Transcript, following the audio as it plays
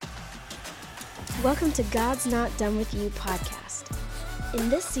Welcome to God's Not Done With You podcast. In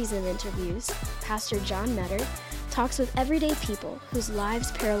this season of interviews, Pastor John Metter talks with everyday people whose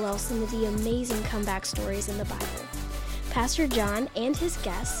lives parallel some of the amazing comeback stories in the Bible. Pastor John and his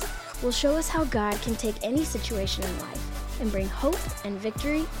guests will show us how God can take any situation in life and bring hope and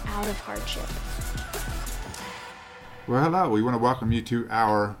victory out of hardship. Well, hello. We want to welcome you to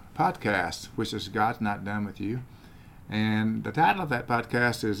our podcast, which is God's Not Done With You. And the title of that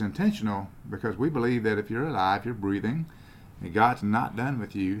podcast is intentional because we believe that if you're alive, you're breathing, and God's not done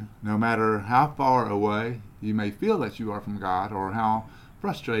with you. No matter how far away you may feel that you are from God or how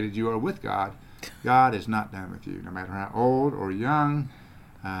frustrated you are with God, God is not done with you. No matter how old or young,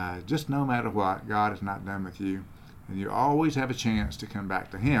 just no matter what, God is not done with you. And you always have a chance to come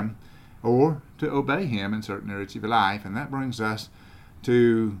back to Him or to obey Him in certain areas of your life. And that brings us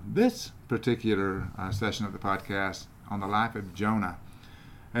to this particular session of the podcast on the life of Jonah.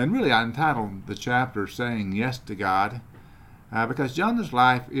 And really I entitled the chapter Saying Yes to God because Jonah's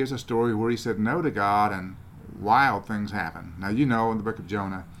life is a story where he said no to God and wild things happen. Now you know in the book of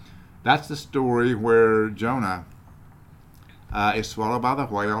Jonah, that's the story where Jonah is swallowed by the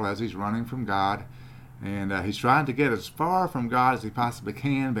whale as he's running from God, and he's trying to get as far from God as he possibly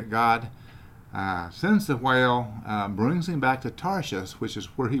can, but God sends the whale, brings him back to Tarshish, which is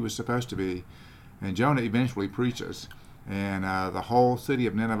where he was supposed to be, and Jonah eventually preaches, and the whole city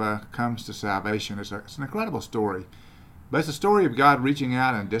of Nineveh comes to salvation. It's an incredible story, but it's a story of God reaching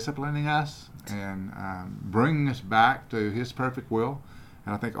out and disciplining us and bringing us back to His perfect will,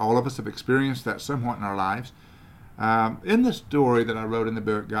 and I think all of us have experienced that somewhat in our lives. In the story that I wrote in the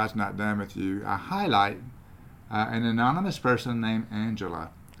book, God's Not Done With You, I highlight an anonymous person named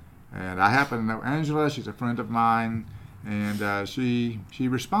Angela. And I happen to know Angela. She's a friend of mine, and she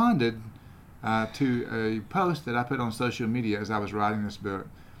responded to a post that I put on social media as I was writing this book,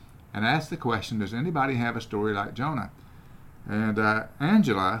 and asked the question, does anybody have a story like Jonah? And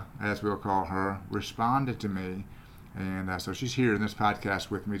Angela, as we'll call her, responded to me, and so she's here in this podcast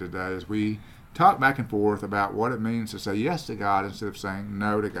with me today as we talk back and forth about what it means to say yes to God instead of saying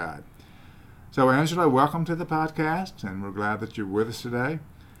no to God. So Angela, welcome to the podcast, and we're glad that you're with us today.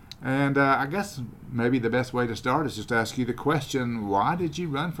 And I guess maybe the best way to start is just to ask you the question, why did you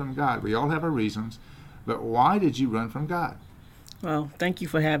run from God? We all have our reasons, but why did you run from God? Well, thank you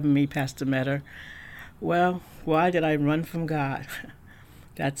for having me, Pastor Metter. Well, why did I run from God?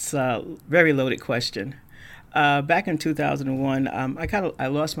 That's a very loaded question. Back in 2001, I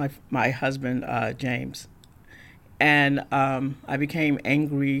lost my husband, James, and I became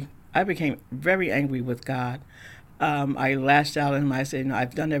angry. I became very angry with God. I lashed out at him. I said,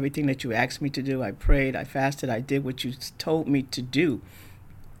 I've done everything that you asked me to do. I prayed, I fasted, I did what you told me to do.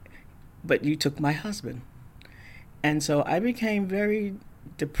 But you took my husband. And so I became very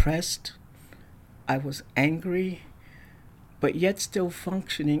depressed. I was angry, but yet still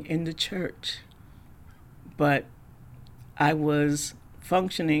functioning in the church. But I was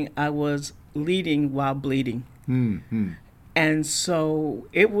functioning, I was leading while bleeding. Mm-hmm. And so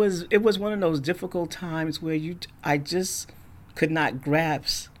it was one of those difficult times where I just could not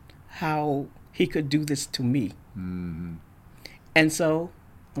grasp how He could do this to me. Mm-hmm. And so,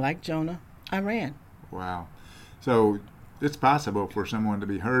 like Jonah, I ran. Wow. So it's possible for someone to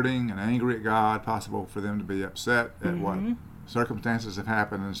be hurting and angry at God, possible for them to be upset at what circumstances have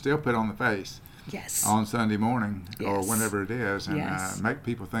happened and still put on the face. Yes. On Sunday morning or Yes. whenever it is, and make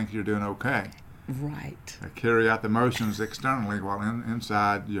people think you're doing okay. Right. Carry out the motions externally while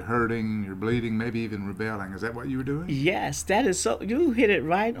inside you're hurting, you're bleeding, maybe even rebelling. Is that what you were doing? Yes, that is so. You hit it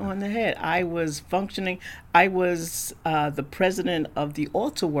right on the head. I was functioning. I was the president of the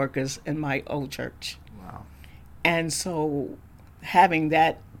altar workers in my old church. Wow. And so having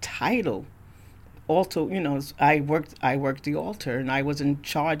that title, altar, I worked the altar, and I was in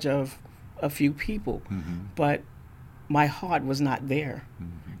charge of a few people, but my heart was not there.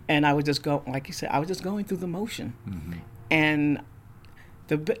 And I was just like you said, I was just going through the motion. And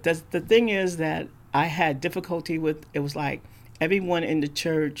the thing is that I had difficulty with, it was like everyone in the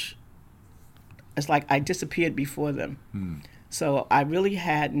church, it's like I disappeared before them. So I really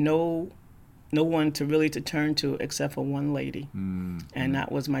had no one to turn to except for one lady, and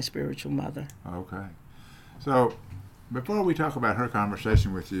that was my spiritual mother. Okay. So before we talk about her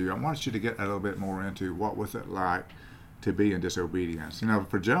conversation with you, I want you to get a little bit more into what was it like to be in disobedience.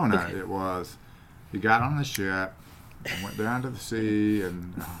 For Jonah, it was, he got on the ship and went down to the sea,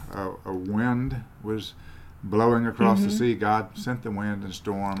 and a wind was blowing across the sea. God sent the wind and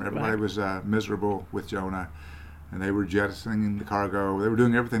storm. Everybody was miserable with Jonah, and they were jettisoning the cargo. They were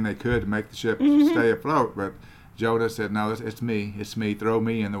doing everything they could to make the ship stay afloat, but Jonah said, no, it's me, throw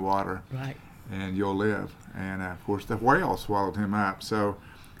me in the water. Right. and you'll live. And of course, the whale swallowed him up. So,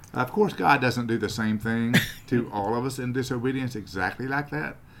 of course, God doesn't do the same thing to all of us in disobedience exactly like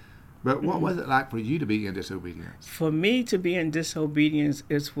that. But what was it like for you to be in disobedience? For me to be in disobedience,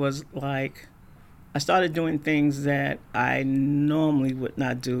 it was like I started doing things that I normally would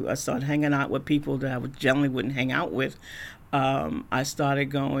not do. I started hanging out with people that I would generally wouldn't hang out with. I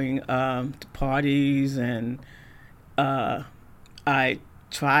started going to parties, and I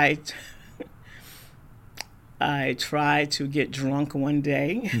tried. I tried to get drunk one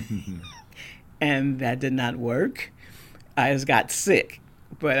day, and that did not work. I just got sick,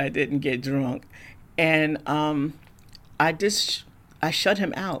 but I didn't get drunk, and I shut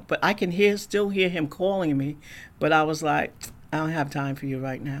him out. But I can still hear him calling me, but I was like, I don't have time for you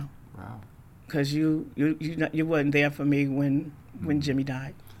right now. Wow. Because you weren't there for me when Jimmy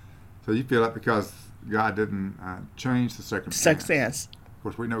died. So you feel like because God didn't change the circumstance. Success. Of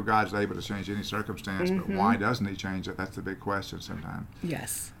course, we know God's able to change any circumstance, but why doesn't He change it? That's the big question sometimes.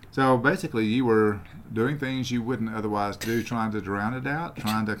 Yes. So basically, you were doing things you wouldn't otherwise do, trying to drown it out,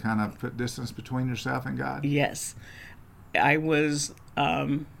 trying to kind of put distance between yourself and God? Yes. I was,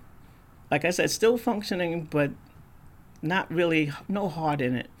 like I said, still functioning, but not really, no heart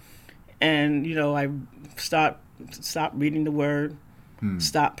in it. And, I stopped reading the Word,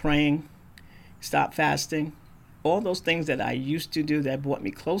 stopped praying, stopped fasting. All those things that I used to do that brought me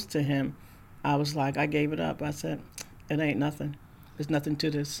close to Him, I was like, I gave it up. I said, it ain't nothing. There's nothing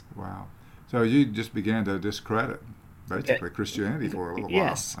to this. Wow. So you just began to discredit, basically, Christianity for a little while.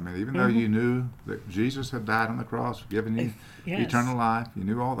 Yes. I mean, even though you knew that Jesus had died on the cross, giving you eternal life, you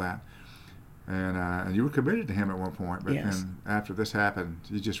knew all that. And you were committed to Him at one point, but then after this happened,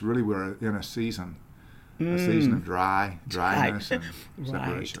 you just really were in a season of dryness and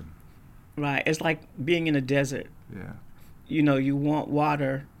separation. Right. It's like being in a desert. Yeah. You want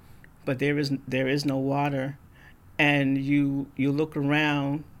water, but there is no water. And you look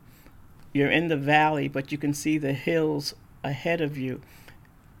around, you're in the valley, but you can see the hills ahead of you.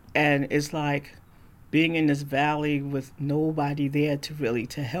 And it's like being in this valley with nobody there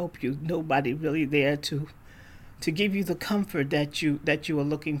to help you, nobody really there to give you the comfort that you are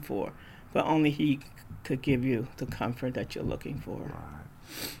looking for. But only He could give you the comfort that you're looking for. Right.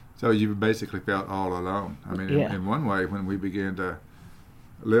 So you basically felt all alone. I mean, in one way, when we began to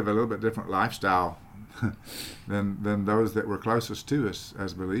live a little bit different lifestyle than those that were closest to us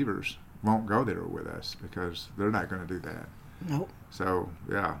as believers won't go there with us because they're not going to do that. Nope. So,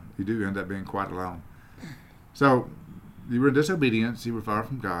 you do end up being quite alone. So, you were in disobedience. You were far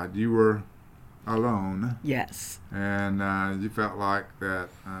from God. You were alone. Yes. And you felt like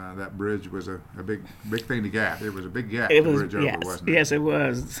that bridge was a big thing to gap. It was a big gap to bridge over, wasn't it? Yes, it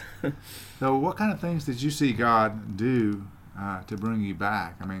was. So what kind of things did you see God do to bring you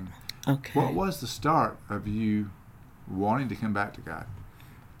back? I mean, what was the start of you wanting to come back to God?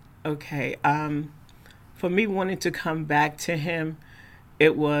 Okay. For me wanting to come back to Him,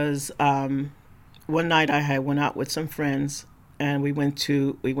 it was one night I went out with some friends, and we went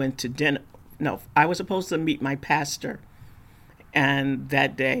to dinner. No, I was supposed to meet my pastor, and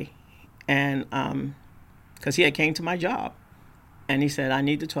that day, and because he had came to my job, and he said, I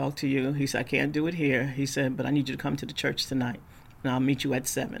need to talk to you. He said, I can't do it here. He said, but I need you to come to the church tonight, and I'll meet you at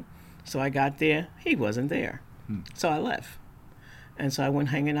 7. So I got there. He wasn't there. So I left. And so I went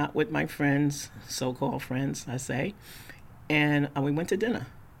hanging out with my friends, so-called friends, I say, and we went to dinner.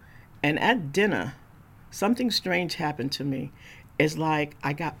 And at dinner, something strange happened to me. It's like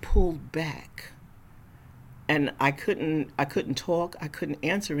I got pulled back, and I couldn't talk. I couldn't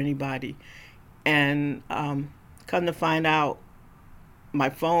answer anybody, and come to find out, my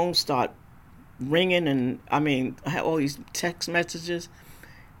phone started ringing, and I had all these text messages.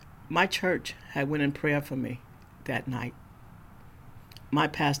 My church had went in prayer for me that night. My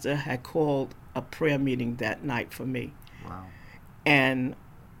pastor had called a prayer meeting that night for me. Wow. And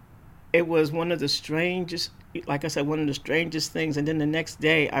it was one of the strangest, like I said, one of the strangest things. And then the next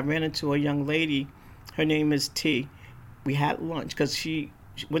day, I ran into a young lady. Her name is T. We had lunch because she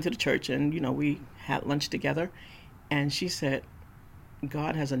went to the church, and, we had lunch together. And she said,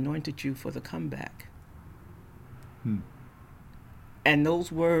 God has anointed you for the comeback. And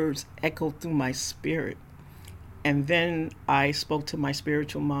those words echoed through my spirit. And then I spoke to my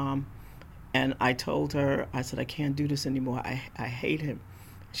spiritual mom, and I told her, I said, I can't do this anymore. I hate him.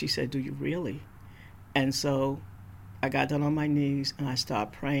 She said, do you really? And so I got down on my knees, and I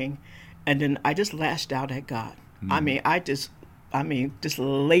started praying. And then I just lashed out at God. Just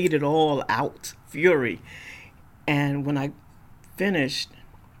laid it all out, fury. And when I finished,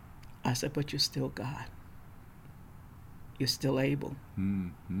 I said, but you're still God. You're still able.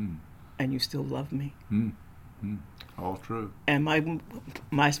 Mm-hmm. and you still love me. All true. And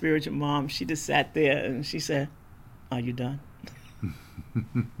my spiritual mom, she just sat there and she said, "Are you done?"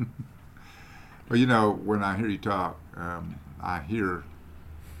 Well, when I hear you talk, I hear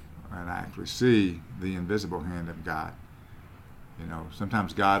and I actually see the invisible hand of God.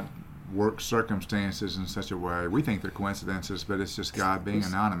 Sometimes God works circumstances in such a way, we think they're coincidences, but it's just God being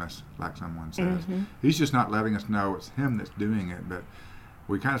anonymous, like someone says. He's just not letting us know it's Him that's doing it, but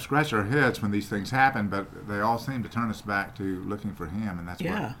we kind of scratch our heads when these things happen, but they all seem to turn us back to looking for Him, and that's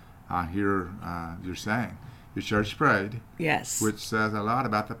what I hear you're saying. Your church prayed, yes, which says a lot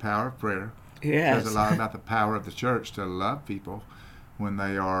about the power of prayer. Yes. It says a lot about the power of the church to love people when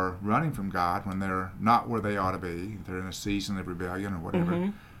they are running from God, when they're not where they ought to be, they're in a season of rebellion or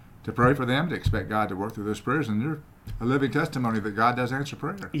whatever, to pray for them, to expect God to work through those prayers, and you're a living testimony that God does answer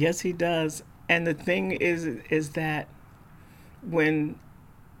prayer. Yes, He does. And the thing is that when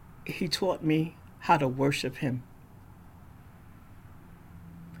He taught me how to worship Him,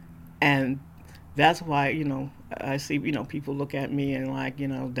 and that's why, I see, people look at me and like,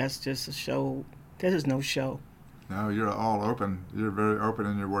 that's just a show. There is no show. No, you're all open. You're very open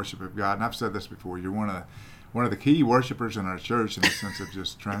in your worship of God. And I've said this before. You're one of the key worshipers in our church in the sense of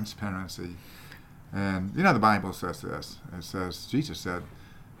just transparency. And, the Bible says this. It says, Jesus said,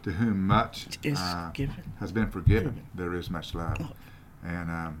 to whom much has been forgiven, there is much love.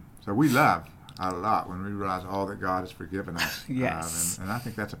 And so we love a lot when we realize all that God has forgiven us. Yes. And I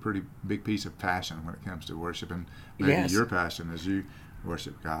think that's a pretty big piece of passion when it comes to worship, and maybe your passion as you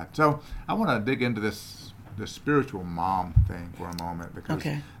worship God. So I want to dig into this spiritual mom thing for a moment, because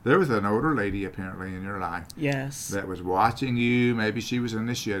there was an older lady apparently in your life that was watching you. Maybe she was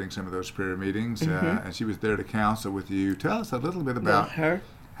initiating some of those prayer meetings, and she was there to counsel with you. Tell us a little bit about her,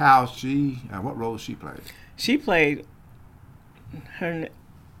 how what role she played. She played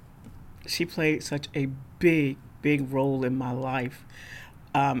such a big role in my life.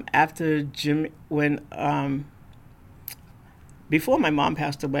 After before my mom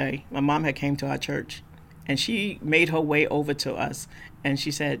passed away, my mom had came to our church, and she made her way over to us, and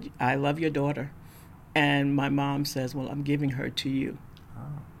she said, "I love your daughter." And my mom says, "Well, I'm giving her to you."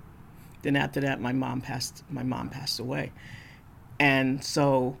 Then after that, my mom passed away. And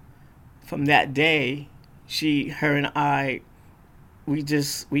so from that day, her and I,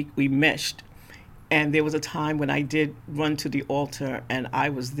 we meshed. And there was a time when I did run to the altar, and I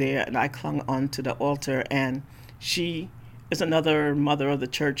was there, and I clung onto the altar, and she is another mother of the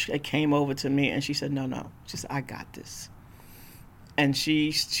church that came over to me, and she said, no. She said, "I got this." And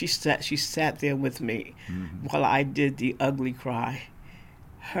she sat there with me while I did the ugly cry.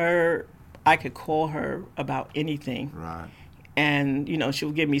 I could call her about anything. Right. And,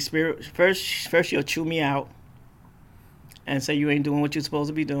 she'll give me spirit. First she'll chew me out and say, "You ain't doing what you're supposed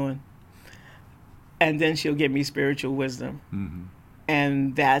to be doing." And then she'll give me spiritual wisdom.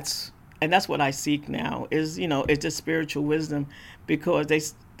 And that's what I seek now is, it's just spiritual wisdom, because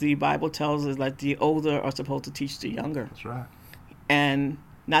the Bible tells us that the older are supposed to teach the younger. That's right. And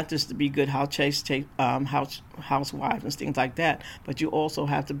not just to be good housewives and things like that, but you also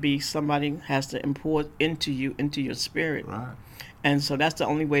have to be somebody who has to import into your spirit. Right. And so that's the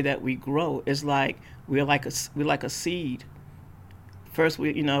only way that we grow. It's like we're like a seed. First,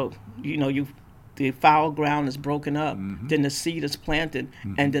 the foul ground is broken up. Then the seed is planted,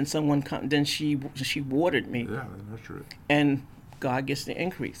 and then someone then she watered me. Yeah, they nurture it. And God gets the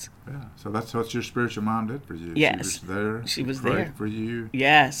increase. Yeah, so that's what your spiritual mom did for you. Yes. She was there. She was prayed there for you.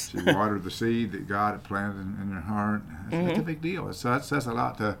 Yes. She watered the seed that God had planted in your heart. That's a big deal. So that says a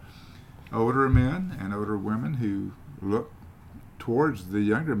lot to older men and older women who look towards the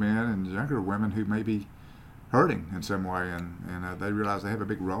younger men and younger women who may be hurting in some way, and they realize they have a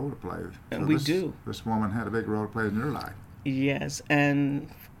big role to play. And we do. This woman had a big role to play in your life. Yes, and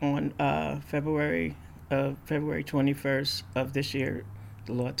on February 21st of this year,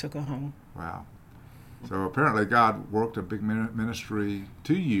 the Lord took her home. Wow. So apparently God worked a big ministry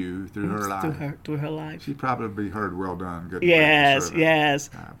to you through her life. Through her life. She probably heard, "Well done, good." Yes.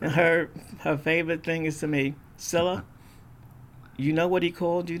 And her favorite thing is to me, "Scylla, you know what He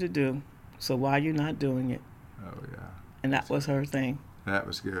called you to do, so why are you not doing it?" Oh, yeah. And that was her thing. That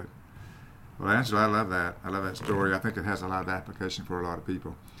was good. Well, Angela, I love that. I love that story. I think it has a lot of application for a lot of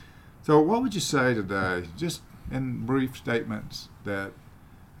people. So what would you say today, just in brief statements of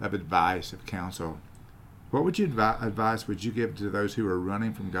advice, of counsel, what would you advice would you give to those who are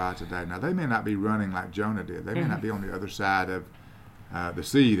running from God today? Now, they may not be running like Jonah did. They may not be on the other side of the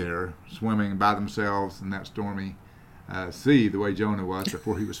sea there, swimming by themselves in that stormy sea the way Jonah was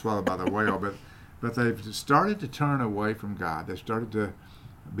before he was swallowed by the whale, but they've started to turn away from God. They've started to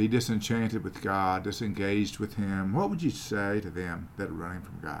be disenchanted with God, disengaged with Him, what would you say to them that are running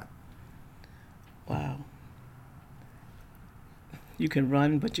from God? Wow. You can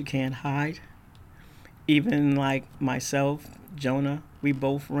run, but you can't hide. Even like myself, Jonah, we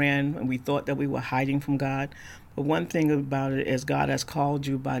both ran and we thought that we were hiding from God. But one thing about it is God has called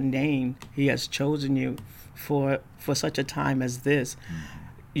you by name. He has chosen you for such a time as this.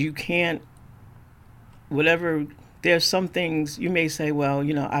 You can't, whatever, there's some things you may say, well,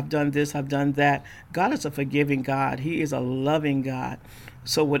 I've done this, I've done that. God is a forgiving God. He is a loving God.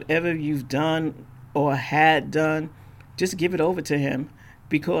 So whatever you've done or had done, just give it over to Him,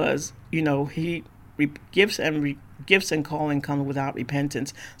 because, He gifts and calling come without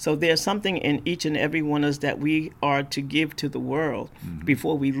repentance. So there's something in each and every one of us that we are to give to the world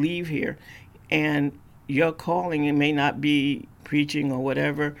before we leave here. And your calling, it may not be preaching or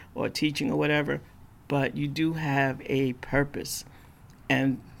whatever, or teaching or whatever, but you do have a purpose.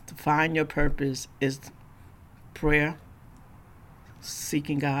 And to find your purpose is prayer,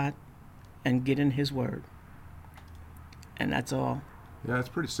 seeking God, and getting His word. And that's all. Yeah, it's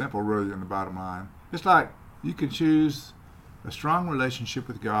pretty simple, really, in the bottom line. It's like you can choose a strong relationship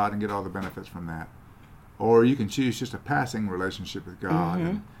with God and get all the benefits from that. Or you can choose just a passing relationship with God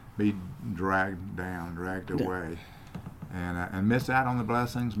and be dragged down, dragged away. And miss out on the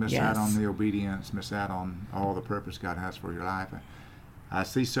blessings, miss out on the obedience, miss out on all the purpose God has for your life. I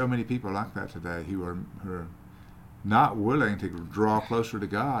see so many people like that today who are not willing to draw closer to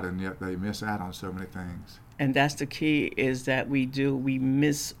God, and yet they miss out on so many things. And that's the key, is that we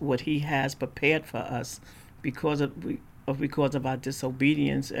miss what He has prepared for us because of our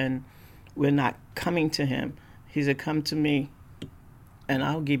disobedience, and we're not coming to Him. He said, "Come to me, and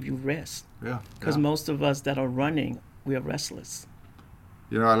I'll give you rest." Yeah. Because most of us that are running, we are restless.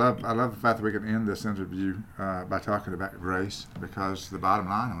 I love the fact that we can end this interview by talking about grace, because the bottom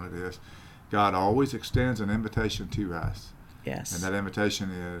line on it is God always extends an invitation to us. Yes. And that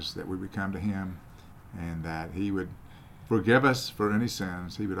invitation is that we would come to Him, and that He would forgive us for any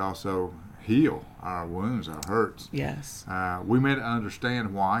sins. He would also heal our wounds, our hurts. Yes. We may not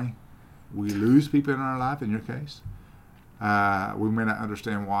understand why we lose people in our life, in your case. We may not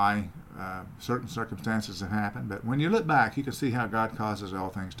understand why certain circumstances have happened, but when you look back, you can see how God causes all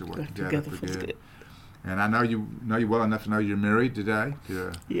things to work together for good. And I know you well enough to know you're married today to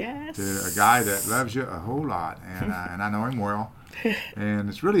a guy that loves you a whole lot, and I know him well. And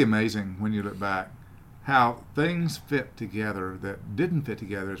it's really amazing when you look back how things fit together that didn't fit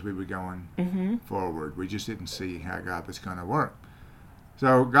together as we were going forward. We just didn't see how God was going to work.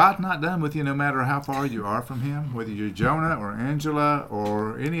 So God's not done with you no matter how far you are from Him, whether you're Jonah or Angela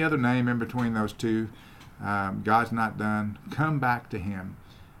or any other name in between those two. God's not done. Come back to Him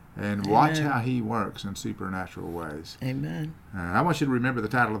and watch how He works in supernatural ways. Amen. I want you to remember the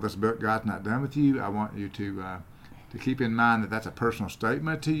title of this book, God's Not Done With You. I want you to keep in mind that that's a personal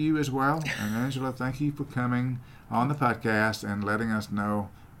statement to you as well. And Angela, thank you for coming on the podcast and letting us know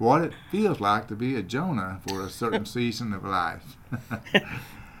what it feels like to be a Jonah for a certain season of life.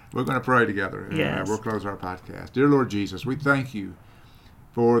 We're going to pray together. Yes. We'll close our podcast. Dear Lord Jesus, we thank you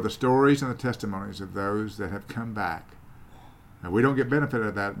for the stories and the testimonies of those that have come back. We don't get benefit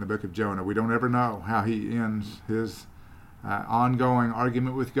of that in the book of Jonah. We don't ever know how he ends his ongoing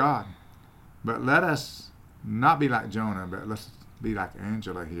argument with God. But let us not be like Jonah, but let's be like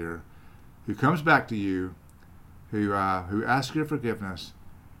Angela here, who comes back to you, who asks your forgiveness,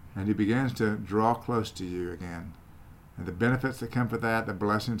 and who begins to draw close to you again. And the benefits that come with that, the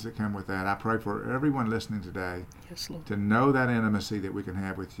blessings that come with that, I pray for everyone listening today to know that intimacy that we can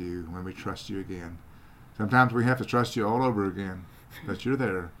have with you when we trust you again. Sometimes we have to trust you all over again, but you're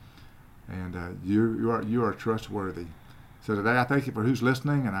there, and you are trustworthy. So today I thank you for who's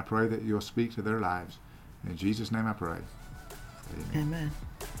listening, and I pray that you'll speak to their lives. In Jesus' name I pray. Amen. Amen.